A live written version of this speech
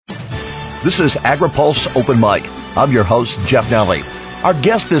This is AgriPulse Open Mic. I'm your host, Jeff Nally. Our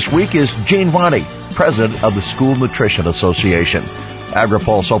guest this week is Gene Roney, president of the School Nutrition Association.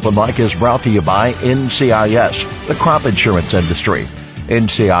 AgriPulse Open Mic is brought to you by NCIS, the crop insurance industry.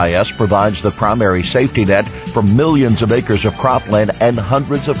 NCIS provides the primary safety net for millions of acres of cropland and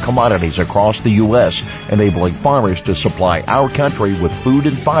hundreds of commodities across the U.S., enabling farmers to supply our country with food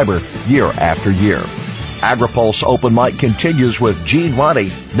and fiber year after year. AgriPulse Open Mic continues with Gene Roney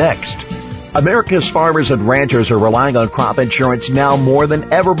next. America's farmers and ranchers are relying on crop insurance now more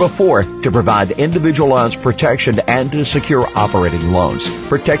than ever before to provide individualized protection and to secure operating loans.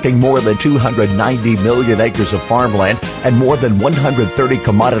 Protecting more than 290 million acres of farmland and more than 130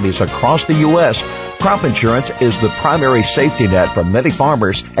 commodities across the U.S., crop insurance is the primary safety net for many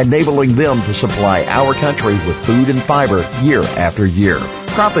farmers, enabling them to supply our country with food and fiber year after year.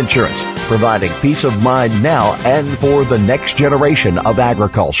 Crop insurance, providing peace of mind now and for the next generation of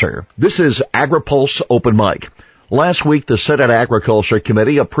agriculture. This is AgriPulse Open Mic. Last week, the Senate Agriculture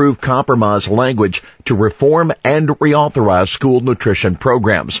Committee approved compromise language to reform and reauthorize school nutrition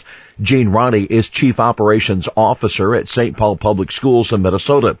programs. Gene Roney is Chief Operations Officer at St. Paul Public Schools in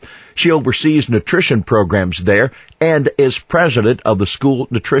Minnesota. She oversees nutrition programs there and is president of the School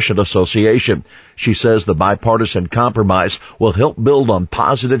Nutrition Association. She says the bipartisan compromise will help build on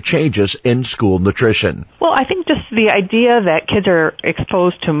positive changes in school nutrition. Well, I think just the idea that kids are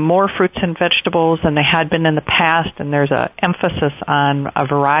exposed to more fruits and vegetables than they had been in the past, and there's an emphasis on a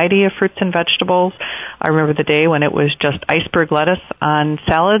variety of fruits and vegetables. I remember the day when it was just iceberg lettuce on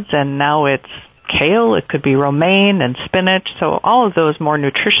salads, and now it's kale, it could be romaine and spinach, so all of those more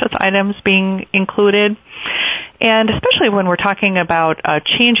nutritious items being included. And especially when we're talking about a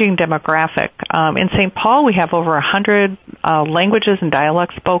changing demographic. In St. Paul, we have over 100 languages and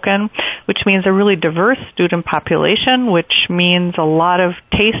dialects spoken, which means a really diverse student population, which means a lot of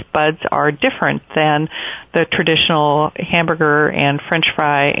taste buds are different than the traditional hamburger and French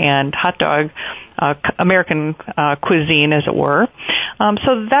fry and hot dog American cuisine, as it were.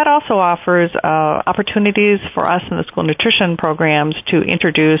 So that also offers opportunities for us in the school nutrition programs to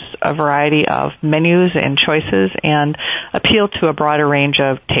introduce a variety of menus and choices and appeal to a broader range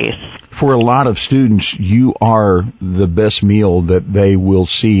of tastes. For a lot of students, you are the best meal that they will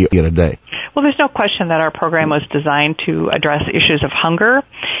see in a day. Well, there's no question that our program was designed to address issues of hunger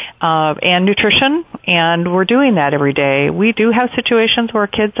and nutrition, and we're doing that every day. We do have situations where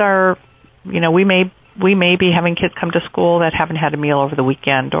kids are, we may be having kids come to school that haven't had a meal over the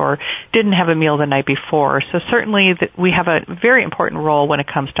weekend or didn't have a meal the night before. So certainly we have a very important role when it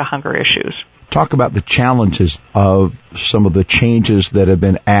comes to hunger issues. Talk about the challenges of some of the changes that have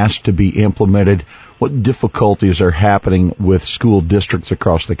been asked to be implemented. What difficulties are happening with school districts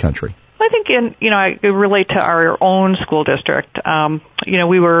across the country? I think I relate to our own school district.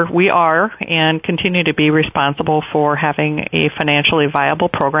 We are and continue to be responsible for having a financially viable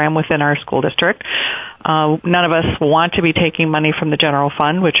program within our school district. None of us want to be taking money from the general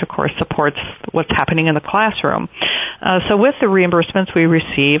fund, which of course supports what's happening in the classroom. So with the reimbursements we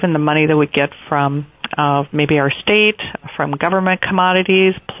receive and the money that we get from maybe our state, from government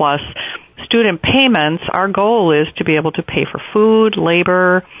commodities, plus student payments, our goal is to be able to pay for food,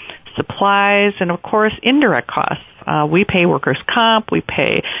 labor, supplies, and of course indirect costs. We pay workers' comp, we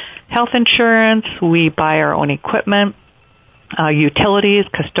pay health insurance, we buy our own equipment, utilities,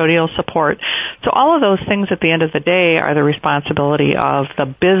 custodial support. So all of those things at the end of the day are the responsibility of the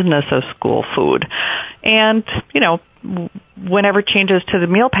business of school food. And, whenever changes to the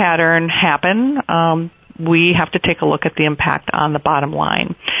meal pattern happen, we have to take a look at the impact on the bottom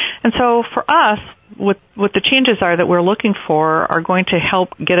line. And so for us, what the changes are that we're looking for are going to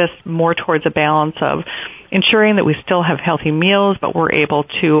help get us more towards a balance of ensuring that we still have healthy meals, but we're able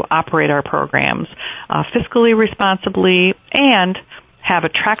to operate our programs fiscally responsibly and have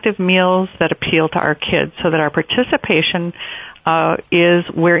attractive meals that appeal to our kids so that our participation is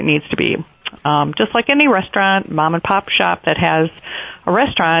where it needs to be. Just like any restaurant, mom and pop shop that has a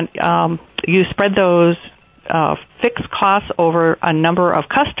restaurant, you spread those fixed costs over a number of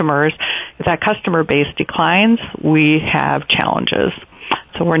customers. If that customer base declines, we have challenges.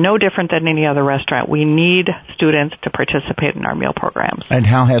 So we're no different than any other restaurant. We need students to participate in our meal programs. And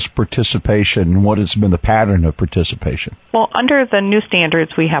how has participation, what has been the pattern of participation? Well, under the new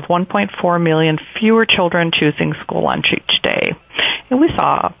standards, we have 1.4 million fewer children choosing school lunch each day. And we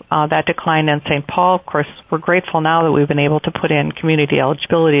saw that decline in St. Paul. Of course, we're grateful now that we've been able to put in community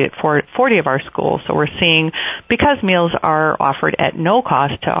eligibility at 40 of our schools. So we're seeing, because meals are offered at no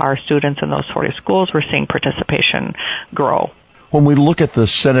cost to our students in those 40 schools, we're seeing participation grow. When we look at the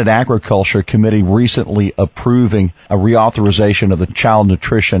Senate Agriculture Committee recently approving a reauthorization of the child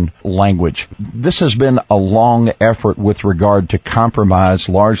nutrition language, this has been a long effort with regard to compromise,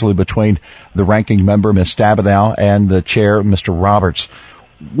 largely between the ranking member, Ms. Stabenow, and the chair, Mr. Roberts.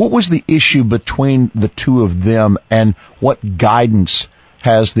 What was the issue between the two of them, and what guidance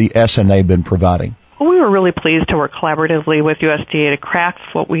has the SNA been providing? Well, we were really pleased to work collaboratively with USDA to craft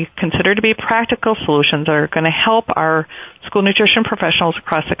what we consider to be practical solutions that are going to help our school nutrition professionals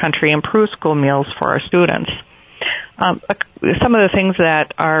across the country improve school meals for our students. Some of the things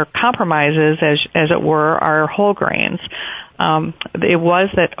that are compromises, as it were, are whole grains. It was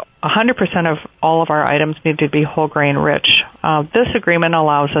that 100% of all of our items need to be whole grain rich. This agreement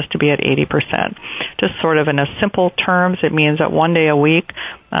allows us to be at 80%. Just sort of in a simple terms, it means that one day a week,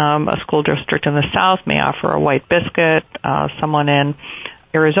 a school district in the South may offer a white biscuit. Someone in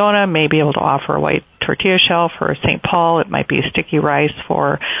Arizona may be able to offer a white tortilla shell. For St. Paul, it might be sticky rice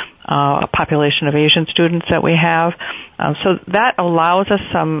for a population of Asian students that we have. So that allows us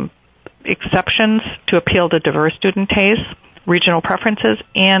some exceptions to appeal to diverse student tastes, regional preferences,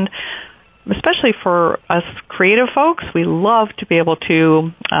 and especially for us creative folks, we love to be able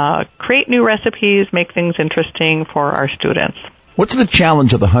to create new recipes, make things interesting for our students. What's the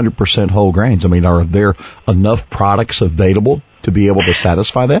challenge of the 100% whole grains? I mean, are there enough products available to be able to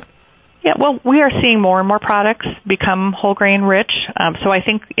satisfy that? Yeah, well, we are seeing more and more products become whole grain rich. So I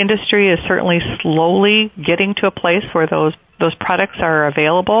think industry is certainly slowly getting to a place where those products are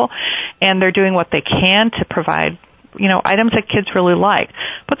available, and they're doing what they can to provide, items that kids really like.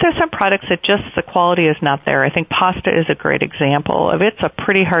 But there's some products that just the quality is not there. I think pasta is a great example of it's a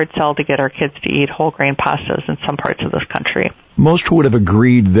pretty hard sell to get our kids to eat whole grain pastas in some parts of this country. Most would have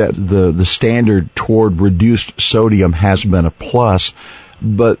agreed that the standard toward reduced sodium has been a plus,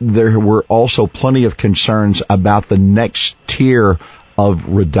 but there were also plenty of concerns about the next tier of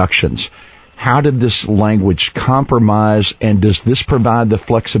reductions. How did this language compromise, and does this provide the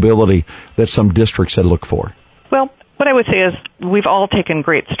flexibility that some districts had looked for? Well, what I would say is we've all taken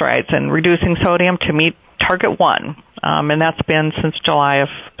great strides in reducing sodium to meet Target 1, and that's been since July of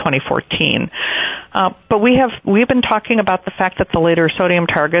 2014. But we've been talking about the fact that the later sodium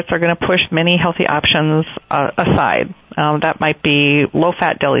targets are going to push many healthy options aside. That might be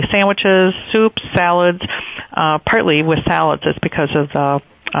low-fat deli sandwiches, soups, salads. Partly with salads, it's because of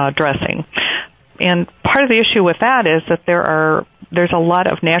the dressing. And part of the issue with that is that there's a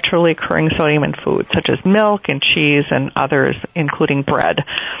lot of naturally occurring sodium in food, such as milk and cheese and others, including bread.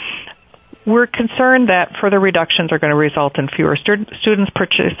 We're concerned that further reductions are going to result in fewer students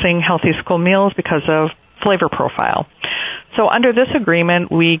purchasing healthy school meals because of flavor profile. So under this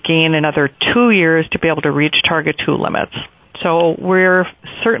agreement, we gain another 2 years to be able to reach Target 2 limits. So we're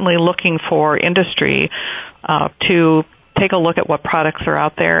certainly looking for industry to take a look at what products are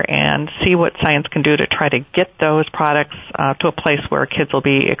out there and see what science can do to try to get those products to a place where kids will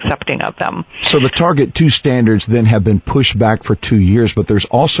be accepting of them. So the Target 2 standards then have been pushed back for 2 years, but there's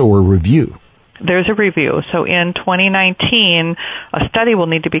also a review. There's a review. So in 2019, a study will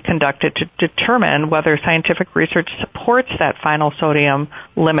need to be conducted to determine whether scientific research supports that final sodium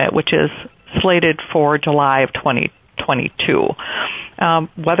limit, which is slated for July of 2022.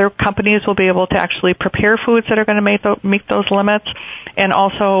 Whether companies will be able to actually prepare foods that are going to meet those limits, and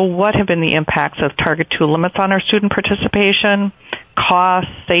also what have been the impacts of Target 2 limits on our student participation, cost,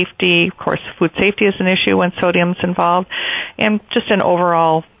 safety. Of course, food safety is an issue when sodium's involved, and just an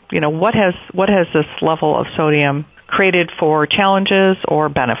overall, what has this level of sodium created for challenges or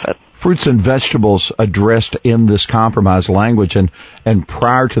benefit? Fruits and vegetables addressed in this compromise language, and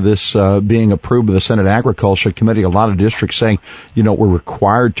prior to this being approved by the Senate Agriculture Committee, a lot of districts saying, we're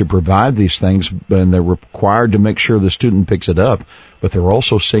required to provide these things, and they're required to make sure the student picks it up, but they're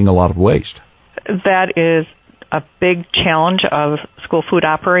also seeing a lot of waste. That is a big challenge of school food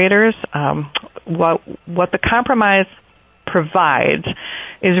operators. What the compromise provides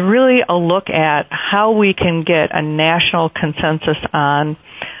is really a look at how we can get a national consensus on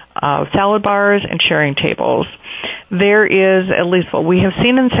salad bars and sharing tables. There is, at least what we have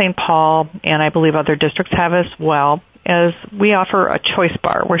seen in St. Paul, and I believe other districts have as well, is we offer a choice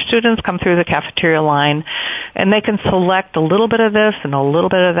bar where students come through the cafeteria line and they can select a little bit of this and a little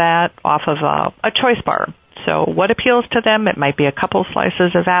bit of that off of a choice bar. So what appeals to them? It might be a couple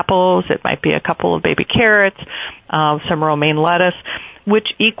slices of apples, it might be a couple of baby carrots, some romaine lettuce, which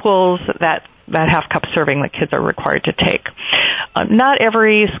equals that half-cup serving that kids are required to take. Not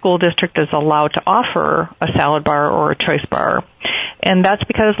every school district is allowed to offer a salad bar or a choice bar, and that's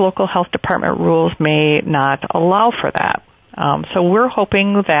because local health department rules may not allow for that. So we're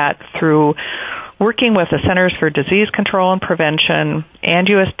hoping that through Working with the Centers for Disease Control and Prevention and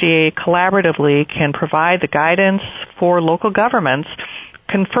USDA collaboratively can provide the guidance for local governments,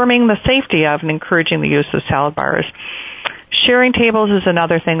 confirming the safety of and encouraging the use of salad bars. Sharing tables is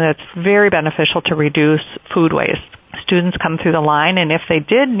another thing that's very beneficial to reduce food waste. Students come through the line, and if they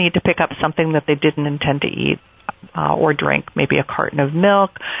did need to pick up something that they didn't intend to eat or drink, maybe a carton of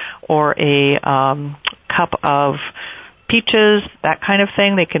milk or a cup of peaches, that kind of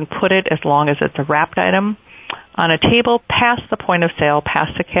thing, they can put it, as long as it's a wrapped item, on a table past the point of sale,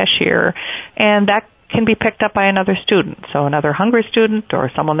 past the cashier, and that can be picked up by another student. So another hungry student or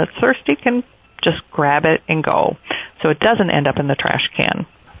someone that's thirsty can just grab it and go. So it doesn't end up in the trash can.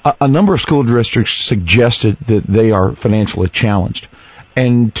 A number of school districts suggested that they are financially challenged,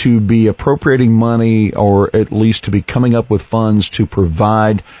 and to be appropriating money, or at least to be coming up with funds to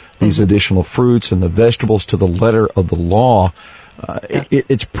provide these additional fruits and the vegetables to the letter of the law,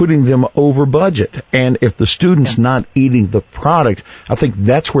 it's putting them over budget. And if the student's not eating the product, I think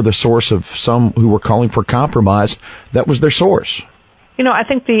that's where the source of some who were calling for compromise, that was their source. I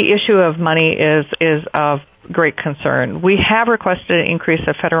think the issue of money is of great concern. We have requested an increase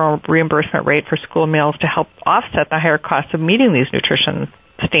of federal reimbursement rate for school meals to help offset the higher cost of meeting these nutrition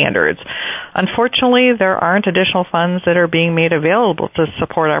standards. Unfortunately, there aren't additional funds that are being made available to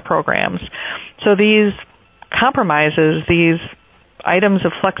support our programs. So these compromises, these items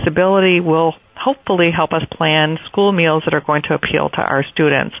of flexibility, will hopefully help us plan school meals that are going to appeal to our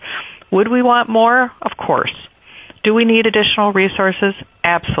students. Would we want more? Of course. Do we need additional resources?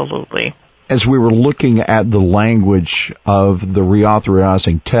 Absolutely. As we were looking at the language of the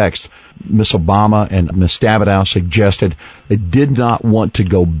reauthorizing text, Ms. Obama and Ms. Stabenow suggested they did not want to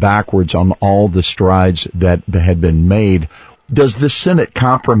go backwards on all the strides that had been made. Does the Senate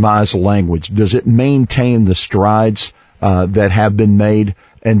compromise language, does it maintain the strides that have been made,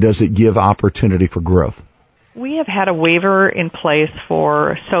 and does it give opportunity for growth? We have had a waiver in place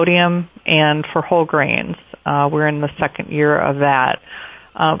for sodium and for whole grains. We're in the second year of that.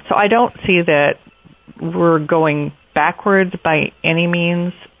 So I don't see that we're going backwards by any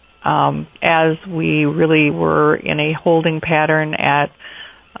means, as we really were in a holding pattern at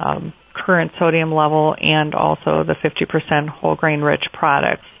current sodium level and also the 50% whole grain rich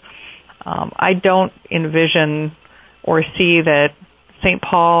products. I don't envision or see that St.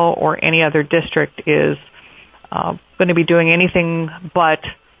 Paul or any other district is going to be doing anything but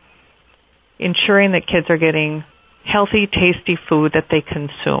ensuring that kids are getting healthy, tasty food that they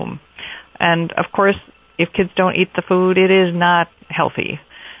consume. And, of course, if kids don't eat the food, it is not healthy.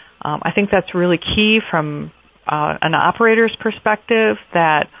 I think that's really key from an operator's perspective,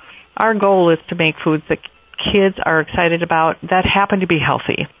 that our goal is to make foods that kids are excited about that happen to be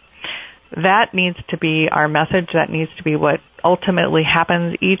healthy. That needs to be our message. That needs to be what ultimately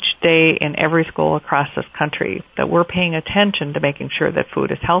happens each day in every school across this country, that we're paying attention to making sure that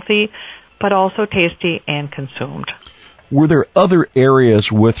food is healthy, but also tasty and consumed. Were there other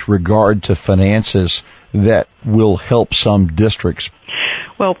areas with regard to finances that will help some districts?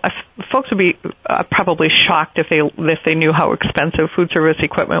 Well, folks would be probably shocked if they knew how expensive food service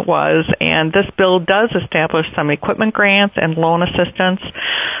equipment was, and this bill does establish some equipment grants and loan assistance.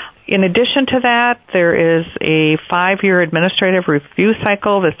 In addition to that, there is a 5-year administrative review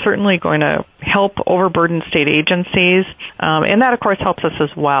cycle that's certainly going to help overburden state agencies, and that, of course, helps us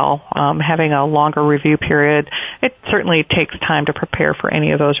as well. Having a longer review period, it certainly takes time to prepare for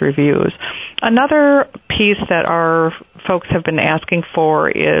any of those reviews. Another piece that our folks have been asking for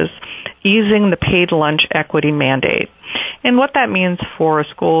is easing the paid lunch equity mandate. And what that means for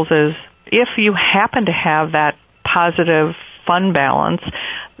schools is, if you happen to have that positive fund balance,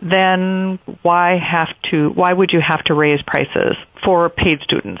 then why would you have to raise prices for paid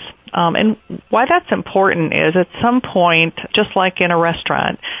students? And why that's important is, at some point, just like in a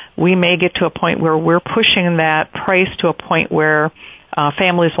restaurant, we may get to a point where we're pushing that price to a point where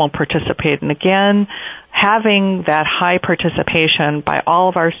families won't participate. And again, having that high participation by all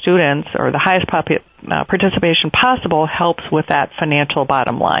of our students, or the highest participation possible, helps with that financial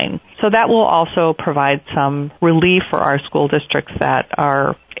bottom line. So that will also provide some relief for our school districts that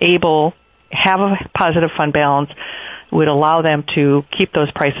are able, have a positive fund balance, would allow them to keep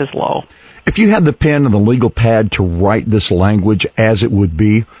those prices low. If you had the pen and the legal pad to write this language as it would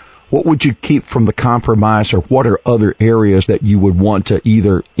be, what would you keep from the compromise, or what are other areas that you would want to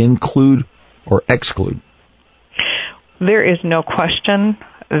either include or exclude? There is no question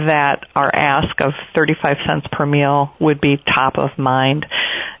that our ask of 35 cents per meal would be top of mind.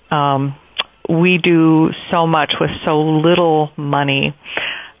 We do so much with so little money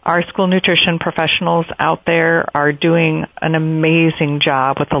Our school nutrition professionals out there are doing an amazing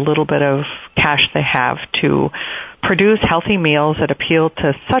job with the little bit of cash they have to produce healthy meals that appeal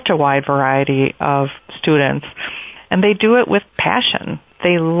to such a wide variety of students. And they do it with passion.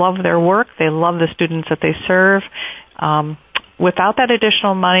 They love their work. They love the students that they serve. Without that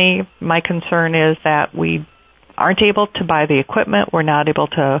additional money, my concern is that we aren't able to buy the equipment. We're not able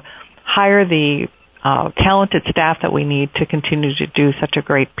to hire the talented staff that we need to continue to do such a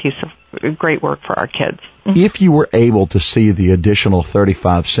great work for our kids. If you were able to see the additional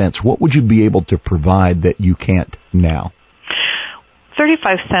 35 cents, what would you be able to provide that you can't now?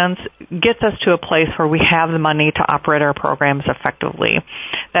 35 cents gets us to a place where we have the money to operate our programs effectively.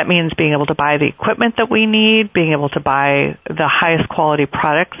 That means being able to buy the equipment that we need, being able to buy the highest quality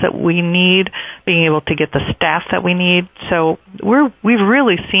products that we need, being able to get the staff that we need. So we've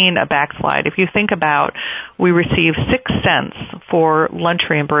really seen a backslide. If you think about, we receive 6 cents for lunch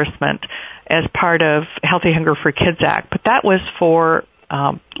reimbursement as part of Healthy Hunger for Kids Act, but that was for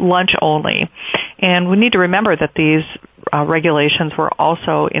lunch only. And we need to remember that these regulations were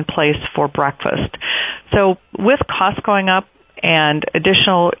also in place for breakfast. So with costs going up and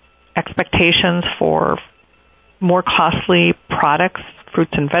additional expectations for more costly products,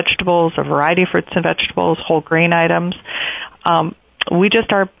 fruits and vegetables, a variety of fruits and vegetables, whole grain items,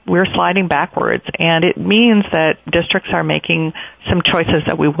 we're sliding backwards, and it means that districts are making some choices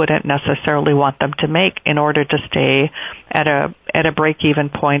that we wouldn't necessarily want them to make in order to stay at a break-even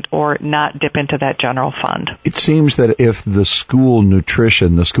point or not dip into that general fund. It seems that if the school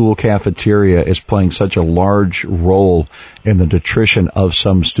nutrition, the school cafeteria is playing such a large role in the nutrition of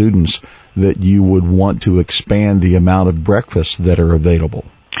some students, that you would want to expand the amount of breakfasts that are available.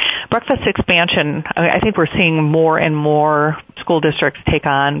 Breakfast expansion, I think we're seeing more and more school districts take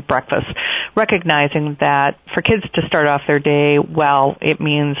on breakfast, recognizing that for kids to start off their day well, it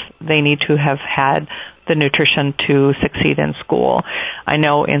means they need to have had the nutrition to succeed in school. I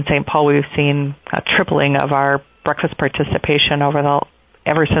know in St. Paul we've seen a tripling of our breakfast participation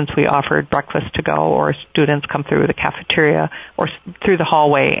ever since we offered breakfast to go, or students come through the cafeteria or through the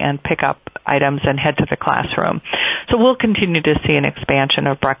hallway and pick up items and head to the classroom. So we'll continue to see an expansion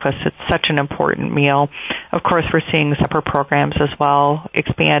of breakfast. It's such an important meal. Of course, we're seeing supper programs as well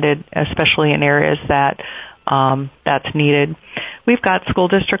expanded, especially in areas that's needed. We've got school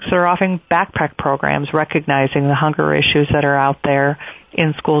districts that are offering backpack programs, recognizing the hunger issues that are out there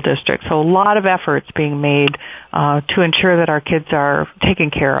in school districts. So a lot of efforts being made to ensure that our kids are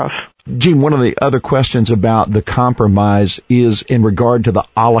taken care of. Jean, one of the other questions about the compromise is in regard to the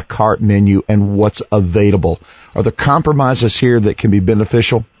a la carte menu and what's available. Are there compromises here that can be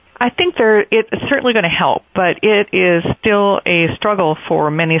beneficial? I think it's certainly going to help, but it is still a struggle for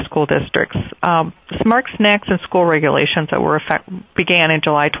many school districts. Smart Snacks and school regulations that began in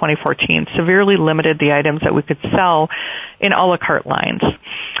July 2014 severely limited the items that we could sell in a la carte lines.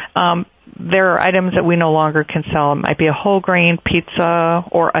 There are items that we no longer can sell. It might be a whole grain pizza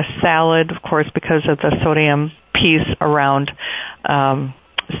or a salad, of course, because of the sodium piece around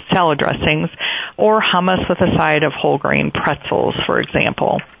salad dressings, or hummus with a side of whole grain pretzels, for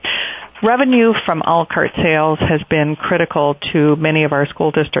example. Revenue from a la carte sales has been critical to many of our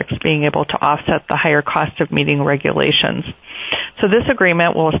school districts being able to offset the higher cost of meeting regulations. So this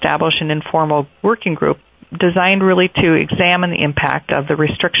agreement will establish an informal working group designed really to examine the impact of the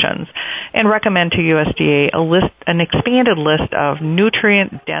restrictions and recommend to USDA an expanded list of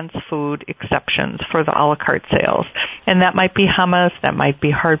nutrient-dense food exceptions for the a la carte sales. And that might be hummus, that might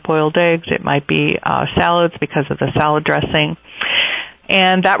be hard-boiled eggs, it might be salads because of the salad dressing.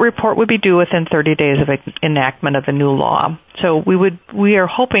 And that report would be due within 30 days of enactment of the new law. So we are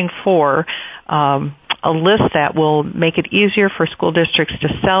hoping for a list that will make it easier for school districts to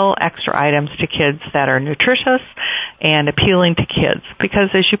sell extra items to kids that are nutritious and appealing to kids. Because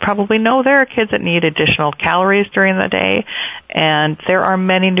as you probably know, there are kids that need additional calories during the day, and there are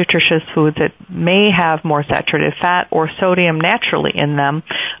many nutritious foods that may have more saturated fat or sodium naturally in them,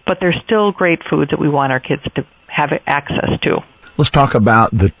 but they're still great foods that we want our kids to have access to. Let's talk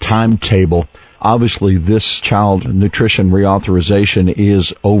about the timetable. Obviously, this child nutrition reauthorization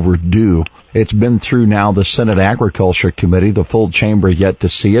is overdue. It's been through now the Senate Agriculture Committee, the full chamber yet to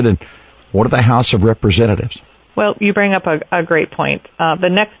see it. And what are the House of Representatives? Well, you bring up a great point. The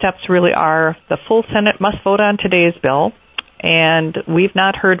next steps really are the full Senate must vote on today's bill, and we've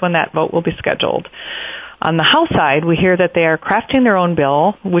not heard when that vote will be scheduled. On the House side, we hear that they are crafting their own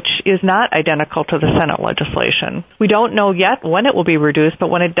bill, which is not identical to the Senate legislation. We don't know yet when it will be reduced, but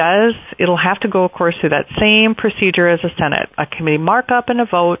when it does, it'll have to go, of course, through that same procedure as the Senate, a committee markup and a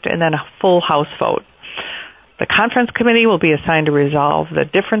vote, and then a full House vote. The conference committee will be assigned to resolve the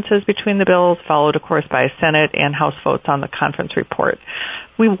differences between the bills, followed, of course, by Senate and House votes on the conference report.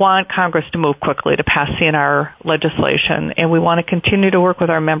 We want Congress to move quickly to pass CNR legislation, and we want to continue to work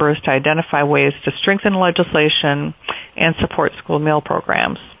with our members to identify ways to strengthen legislation and support school meal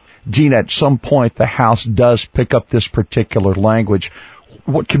programs. Jean, at some point the House does pick up this particular language.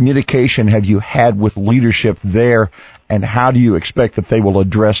 What communication have you had with leadership there, and how do you expect that they will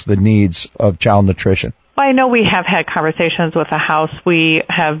address the needs of child nutrition? Well, I know we have had conversations with the House. We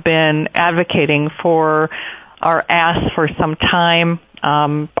have been advocating for our ask for some time.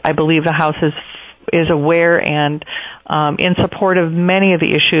 I believe the House is aware and in support of many of the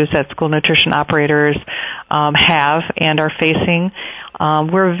issues that school nutrition operators have and are facing.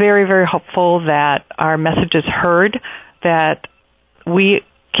 We're very, very hopeful that our message is heard, that we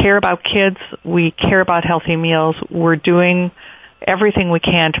care about kids, we care about healthy meals, we're doing everything we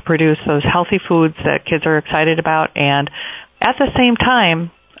can to produce those healthy foods that kids are excited about, and at the same time,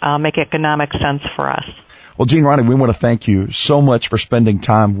 make economic sense for us. Well, Jean Roney, we want to thank you so much for spending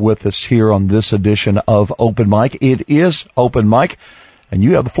time with us here on this edition of Open Mic. It is Open Mic, and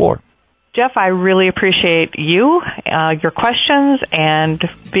you have the floor. Jeff, I really appreciate you, your questions, and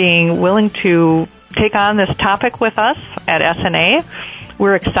being willing to take on this topic with us at SNA.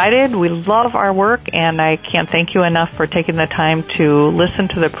 We're excited. We love our work, and I can't thank you enough for taking the time to listen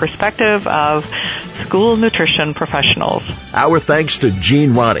to the perspective of school nutrition professionals. Our thanks to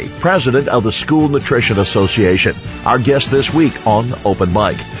Jean Roney, president of the School Nutrition Association, our guest this week on Open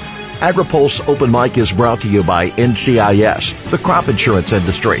Mic. AgriPulse Open Mic is brought to you by NCIS, the crop insurance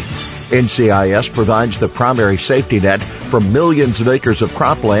industry. NCIS provides the primary safety net for millions of acres of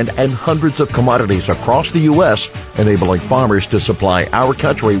cropland and hundreds of commodities across the U.S., enabling farmers to supply our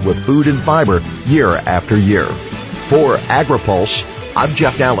country with food and fiber year after year. For AgriPulse, I'm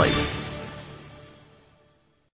Jeff Nally.